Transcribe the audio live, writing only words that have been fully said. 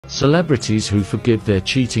Celebrities who forgive their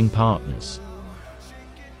cheating partners.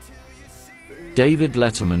 David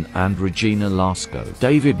Letterman and Regina Lasko.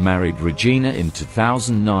 David married Regina in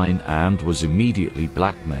 2009 and was immediately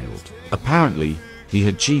blackmailed. Apparently, he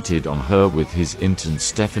had cheated on her with his intern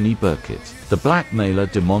Stephanie Burkett. The blackmailer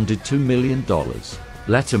demanded $2 million.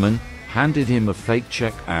 Letterman handed him a fake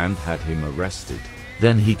check and had him arrested.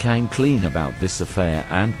 Then he came clean about this affair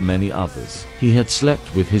and many others. He had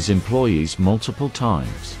slept with his employees multiple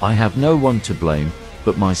times. "I have no one to blame,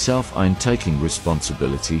 but myself. I'm taking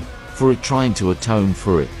responsibility for it, trying to atone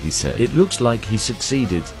for it," he said. It looks like he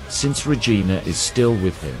succeeded, since Regina is still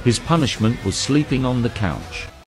with him. His punishment was sleeping on the couch.